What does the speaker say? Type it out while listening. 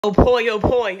Oh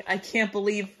boy, I can't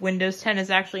believe Windows 10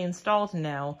 is actually installed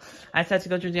now. I just had to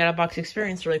go through the out-of-box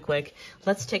experience really quick.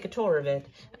 Let's take a tour of it.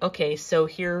 Okay, so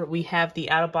here we have the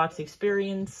out-of-box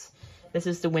experience. This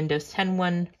is the Windows 10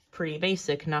 one. Pretty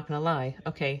basic, not gonna lie.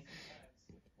 Okay.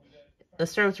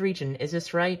 Let's start with region. Is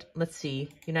this right? Let's see.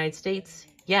 United States?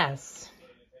 Yes.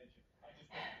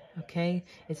 Okay.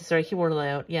 Is this our keyboard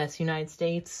layout? Yes, United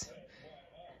States.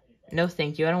 No,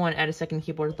 thank you. I don't want to add a second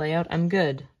keyboard layout. I'm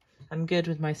good. I'm good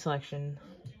with my selection.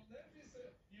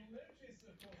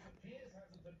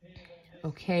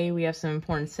 Okay, we have some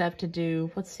important setup to do.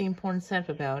 What's the important setup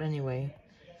about, anyway?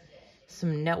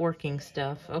 Some networking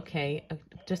stuff. Okay,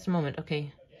 just a moment.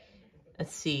 Okay,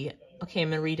 let's see. Okay, I'm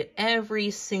going to read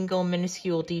every single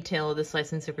minuscule detail of this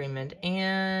license agreement.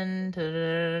 And...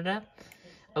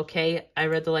 Okay, I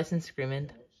read the license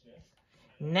agreement.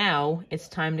 Now, it's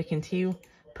time to continue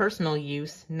personal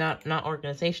use, not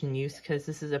organization use, because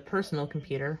this is a personal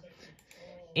computer.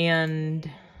 And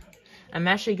I'm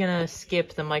actually gonna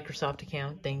skip the Microsoft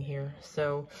account thing here.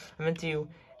 So I'm gonna do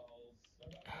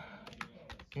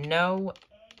no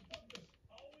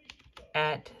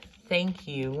at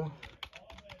thankyou.com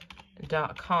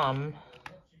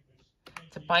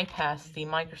to bypass the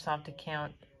Microsoft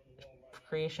account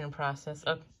creation process.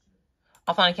 Oh,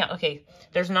 offline account. Okay,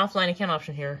 there's an offline account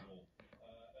option here.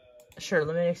 Sure,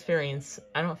 limited experience.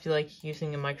 I don't feel like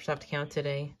using a Microsoft account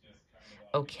today.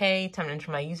 Okay, time to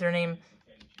enter my username.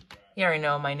 You already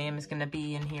know my name is going to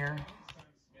be in here.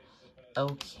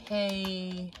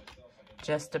 Okay,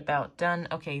 just about done.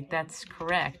 Okay, that's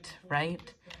correct, right?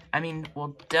 I mean,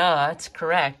 well, duh, it's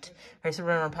correct. All right, so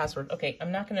remember my password. Okay,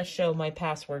 I'm not going to show my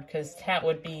password because that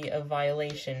would be a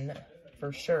violation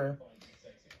for sure.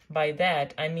 By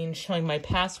that, I mean showing my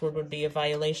password would be a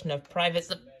violation of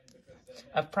privacy.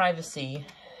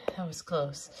 That was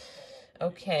close.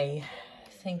 Okay,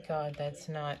 thank God that's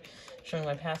not showing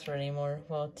my password anymore.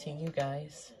 Well, to you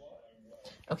guys.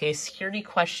 Okay, security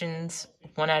questions,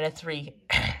 1 out of 3.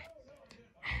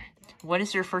 What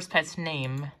is your first pet's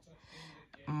name?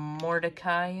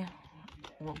 Mordecai?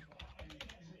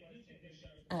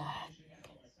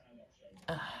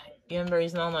 You remember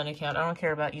using an online account. I don't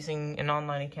care about using an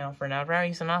online account for now. I'd rather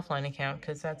use an offline account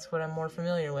because that's what I'm more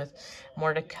familiar with.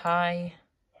 Mordecai.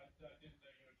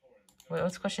 Wait,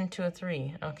 what's question 2 of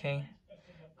 3? Okay.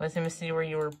 What's the city where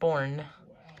you were born?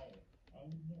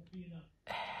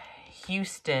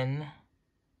 Houston.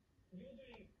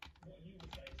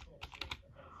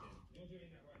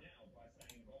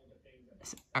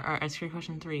 Alright, security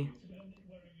question 3.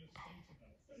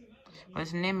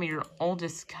 What's the name of your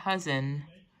oldest cousin?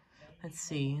 Let's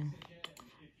see.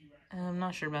 I'm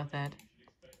not sure about that.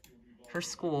 Her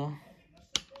school.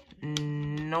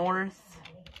 North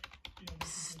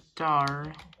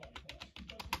Star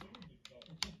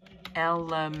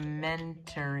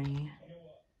Elementary.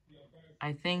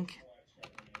 I think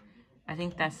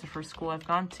that's the first school I've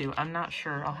gone to. I'm not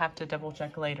sure. I'll have to double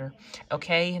check later.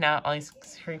 Okay, now all these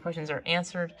security questions are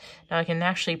answered. Now I can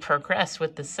actually progress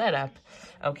with the setup.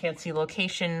 Okay, let's see.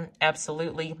 Location,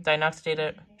 absolutely. Diagnostic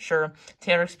data, sure.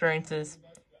 Taylor experiences,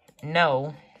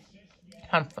 no.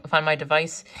 Find my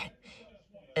device,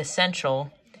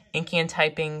 essential. Inking and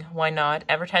typing, why not?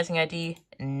 Advertising ID,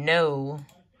 no.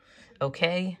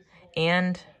 Okay,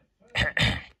 and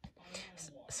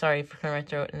sorry for clearing my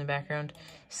throat in the background.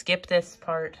 Skip this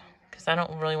part, because I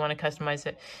don't really want to customize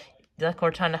it. You have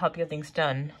more time to help you get things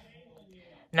done.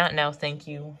 Not now, thank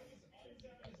you.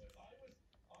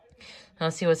 Now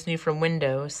let's see what's new from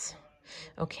Windows.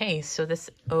 Okay, so this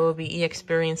OBE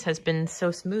experience has been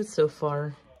so smooth so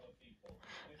far.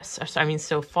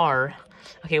 So far.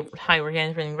 Okay, hi, we're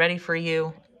getting everything ready for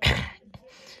you.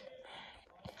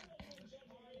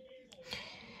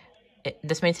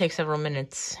 This may take several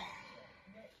minutes.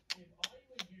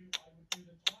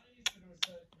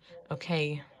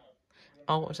 Okay,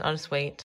 I'll just wait.